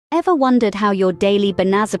Ever wondered how your daily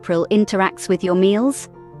Benazepril interacts with your meals?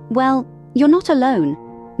 Well, you're not alone.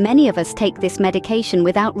 Many of us take this medication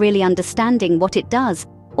without really understanding what it does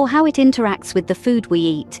or how it interacts with the food we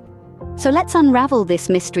eat. So let's unravel this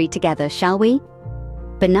mystery together, shall we?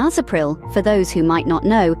 Benazepril, for those who might not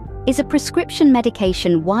know, is a prescription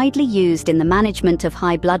medication widely used in the management of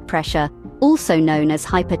high blood pressure, also known as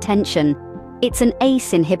hypertension. It's an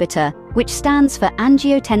ACE inhibitor, which stands for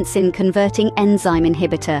angiotensin-converting enzyme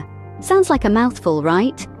inhibitor. Sounds like a mouthful,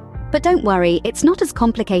 right? But don't worry, it's not as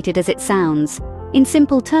complicated as it sounds. In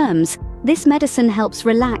simple terms, this medicine helps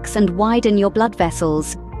relax and widen your blood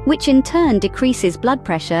vessels, which in turn decreases blood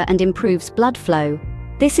pressure and improves blood flow.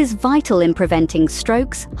 This is vital in preventing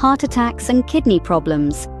strokes, heart attacks, and kidney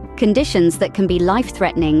problems, conditions that can be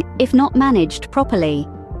life-threatening if not managed properly.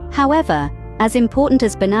 However, as important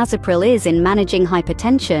as Benazepril is in managing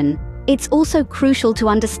hypertension, it's also crucial to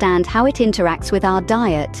understand how it interacts with our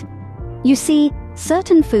diet. You see,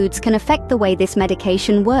 certain foods can affect the way this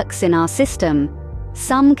medication works in our system.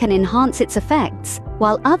 Some can enhance its effects,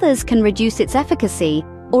 while others can reduce its efficacy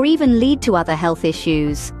or even lead to other health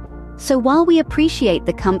issues. So while we appreciate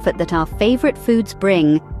the comfort that our favorite foods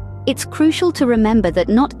bring, it's crucial to remember that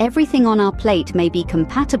not everything on our plate may be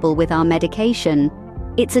compatible with our medication.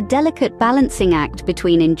 It's a delicate balancing act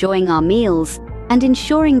between enjoying our meals and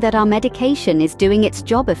ensuring that our medication is doing its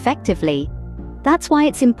job effectively. That's why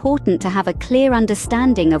it's important to have a clear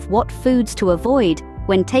understanding of what foods to avoid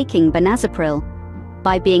when taking Benazepril.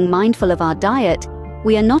 By being mindful of our diet,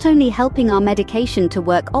 we are not only helping our medication to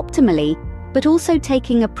work optimally, but also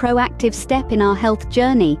taking a proactive step in our health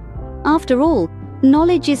journey. After all,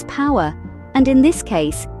 knowledge is power, and in this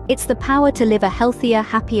case, it's the power to live a healthier,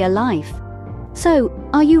 happier life. So,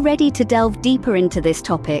 are you ready to delve deeper into this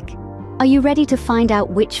topic? Are you ready to find out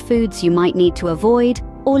which foods you might need to avoid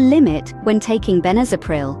or limit when taking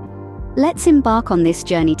Benazepril? Let's embark on this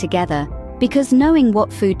journey together, because knowing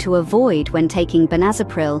what food to avoid when taking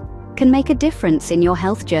Benazepril can make a difference in your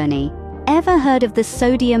health journey. Ever heard of the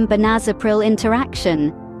sodium-Benazepril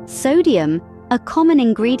interaction? Sodium, a common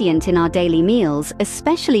ingredient in our daily meals,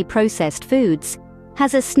 especially processed foods,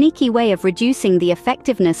 has a sneaky way of reducing the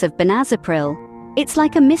effectiveness of Benazepril. It's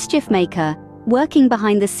like a mischief maker, working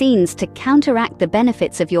behind the scenes to counteract the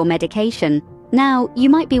benefits of your medication. Now, you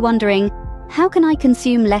might be wondering, how can I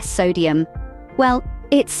consume less sodium? Well,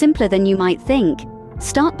 it's simpler than you might think.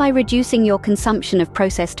 Start by reducing your consumption of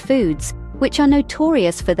processed foods, which are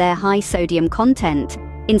notorious for their high sodium content.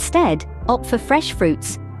 Instead, opt for fresh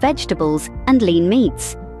fruits, vegetables, and lean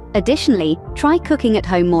meats. Additionally, try cooking at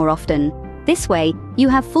home more often. This way, you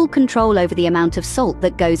have full control over the amount of salt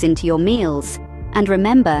that goes into your meals. And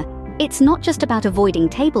remember, it's not just about avoiding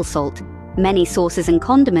table salt. Many sauces and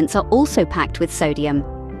condiments are also packed with sodium.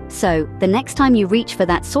 So, the next time you reach for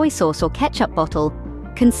that soy sauce or ketchup bottle,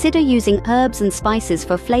 consider using herbs and spices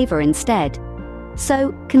for flavor instead.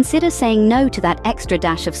 So, consider saying no to that extra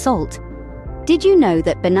dash of salt. Did you know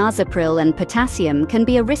that Benazepril and potassium can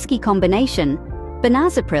be a risky combination?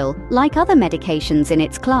 Benazepril, like other medications in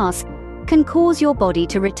its class, can cause your body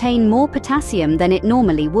to retain more potassium than it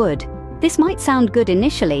normally would. This might sound good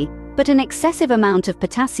initially, but an excessive amount of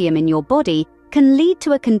potassium in your body can lead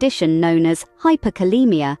to a condition known as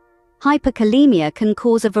hyperkalemia. Hyperkalemia can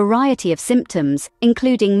cause a variety of symptoms,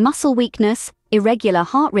 including muscle weakness, irregular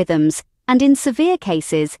heart rhythms, and in severe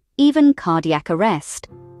cases, even cardiac arrest.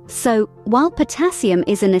 So, while potassium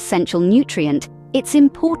is an essential nutrient, it's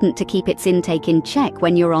important to keep its intake in check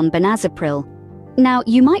when you're on Benazepril. Now,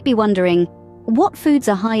 you might be wondering, what foods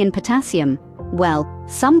are high in potassium? Well,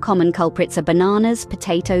 some common culprits are bananas,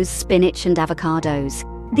 potatoes, spinach, and avocados.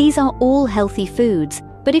 These are all healthy foods,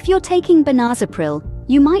 but if you're taking Benazepril,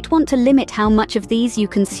 you might want to limit how much of these you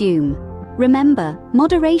consume. Remember,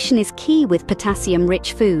 moderation is key with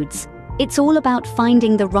potassium-rich foods. It's all about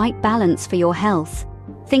finding the right balance for your health.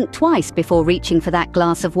 Think twice before reaching for that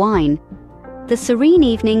glass of wine. The serene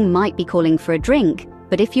evening might be calling for a drink,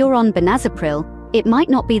 but if you're on Benazepril, it might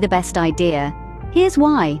not be the best idea. Here's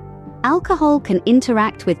why. Alcohol can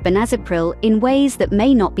interact with Benazepril in ways that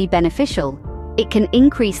may not be beneficial. It can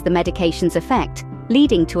increase the medication's effect,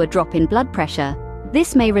 leading to a drop in blood pressure.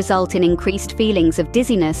 This may result in increased feelings of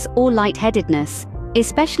dizziness or lightheadedness,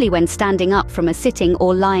 especially when standing up from a sitting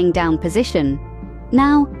or lying down position.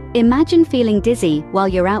 Now, imagine feeling dizzy while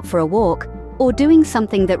you're out for a walk or doing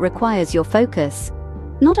something that requires your focus.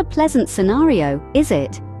 Not a pleasant scenario, is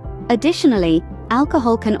it? Additionally,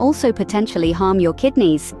 alcohol can also potentially harm your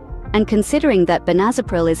kidneys, and considering that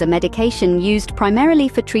Benazepril is a medication used primarily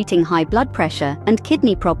for treating high blood pressure and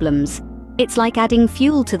kidney problems, it's like adding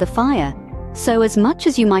fuel to the fire. So as much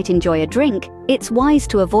as you might enjoy a drink, it's wise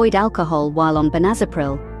to avoid alcohol while on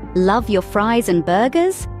Benazepril. Love your fries and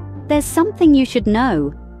burgers? There's something you should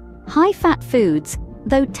know. High-fat foods,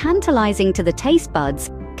 though tantalizing to the taste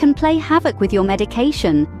buds, can play havoc with your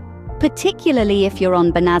medication, particularly if you're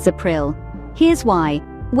on Benazepril. Here's why.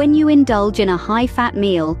 When you indulge in a high-fat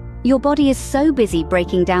meal, your body is so busy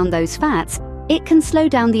breaking down those fats, it can slow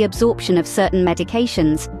down the absorption of certain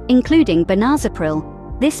medications, including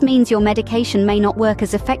Benazepril. This means your medication may not work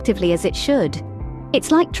as effectively as it should.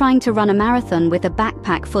 It's like trying to run a marathon with a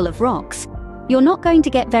backpack full of rocks. You're not going to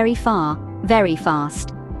get very far, very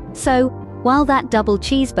fast. So, while that double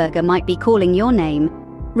cheeseburger might be calling your name,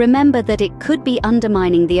 remember that it could be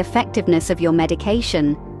undermining the effectiveness of your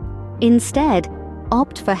medication. Instead,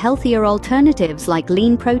 opt for healthier alternatives like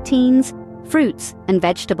lean proteins, fruits, and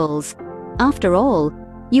vegetables. After all,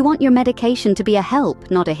 you want your medication to be a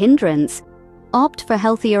help, not a hindrance. Opt for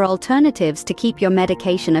healthier alternatives to keep your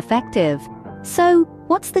medication effective. So,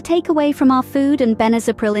 what's the takeaway from our food and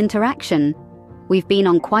Benazepril interaction? We've been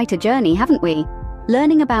on quite a journey, haven't we?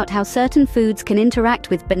 Learning about how certain foods can interact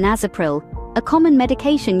with Benazepril, a common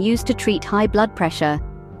medication used to treat high blood pressure.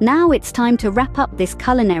 Now it's time to wrap up this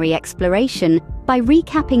culinary exploration by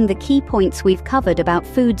recapping the key points we've covered about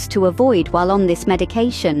foods to avoid while on this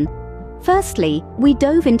medication. Firstly, we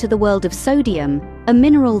dove into the world of sodium, a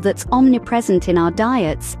mineral that's omnipresent in our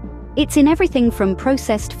diets. It's in everything from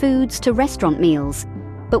processed foods to restaurant meals.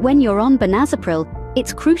 But when you're on Benazepril,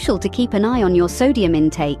 it's crucial to keep an eye on your sodium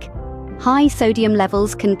intake. High sodium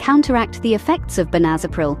levels can counteract the effects of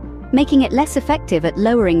Benazepril, making it less effective at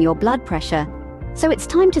lowering your blood pressure. So it's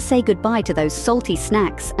time to say goodbye to those salty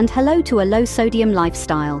snacks and hello to a low-sodium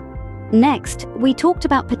lifestyle. Next, we talked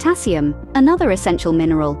about potassium, another essential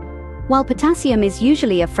mineral. While potassium is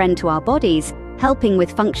usually a friend to our bodies, helping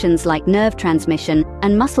with functions like nerve transmission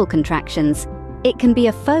and muscle contractions, it can be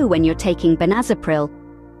a foe when you're taking Benazepril.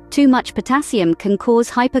 Too much potassium can cause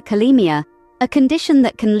hyperkalemia, a condition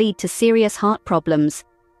that can lead to serious heart problems.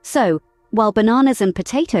 So, while bananas and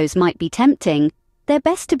potatoes might be tempting, they're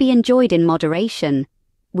best to be enjoyed in moderation.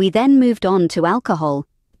 We then moved on to alcohol.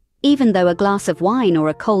 Even though a glass of wine or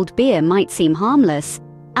a cold beer might seem harmless,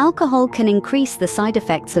 alcohol can increase the side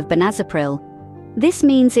effects of Benazepril. This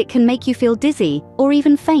means it can make you feel dizzy or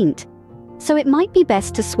even faint. So it might be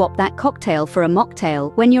best to swap that cocktail for a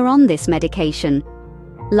mocktail when you're on this medication.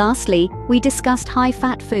 Lastly, we discussed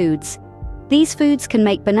high-fat foods. These foods can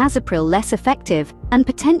make Benazepril less effective and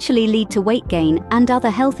potentially lead to weight gain and other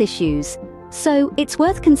health issues. So it's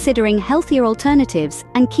worth considering healthier alternatives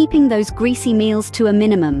and keeping those greasy meals to a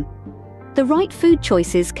minimum. The right food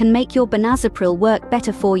choices can make your Benazepril work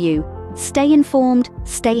better for you. Stay informed,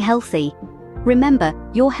 stay healthy. Remember,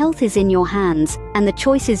 your health is in your hands, and the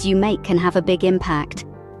choices you make can have a big impact.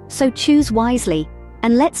 So choose wisely,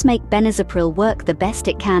 and let's make Benazepril work the best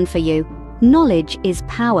it can for you. Knowledge is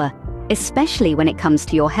power, especially when it comes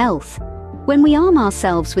to your health. When we arm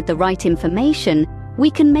ourselves with the right information,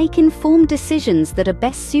 we can make informed decisions that are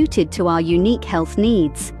best suited to our unique health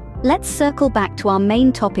needs. Let's circle back to our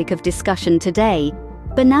main topic of discussion today,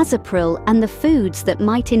 Benazepril and the foods that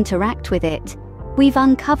might interact with it. We've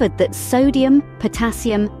uncovered that sodium,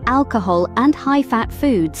 potassium, alcohol, and high-fat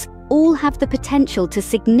foods all have the potential to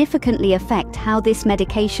significantly affect how this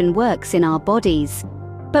medication works in our bodies.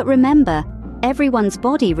 But remember, everyone's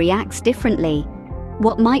body reacts differently.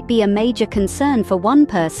 What might be a major concern for one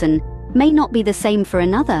person may not be the same for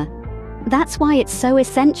another. That's why it's so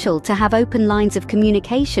essential to have open lines of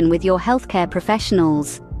communication with your healthcare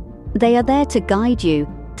professionals. They are there to guide you,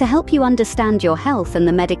 to help you understand your health and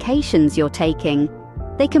the medications you're taking.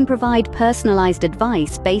 They can provide personalized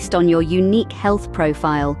advice based on your unique health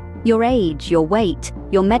profile, your age, your weight,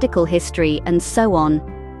 your medical history, and so on.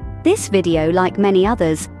 This video, like many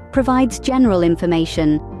others, provides general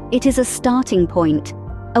information. It is a starting point,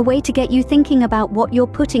 a way to get you thinking about what you're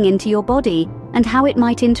putting into your body and how it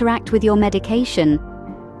might interact with your medication.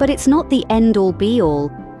 But it's not the end-all be-all.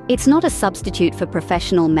 It's not a substitute for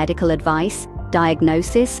professional medical advice,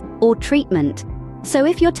 diagnosis, or treatment. So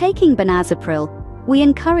if you're taking Benazepril, we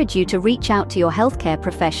encourage you to reach out to your healthcare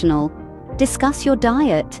professional. Discuss your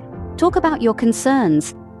diet, talk about your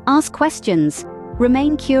concerns, ask questions,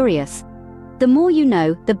 remain curious. The more you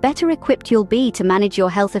know, the better equipped you'll be to manage your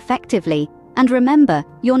health effectively. And remember,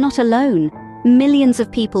 you're not alone. Millions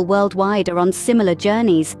of people worldwide are on similar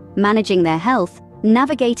journeys, managing their health,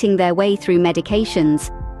 navigating their way through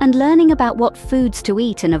medications, and learning about what foods to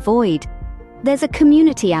eat and avoid. There's a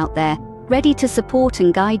community out there, ready to support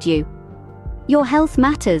and guide you. Your health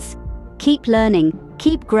matters. Keep learning,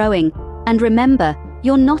 keep growing, and remember,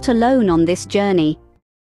 you're not alone on this journey.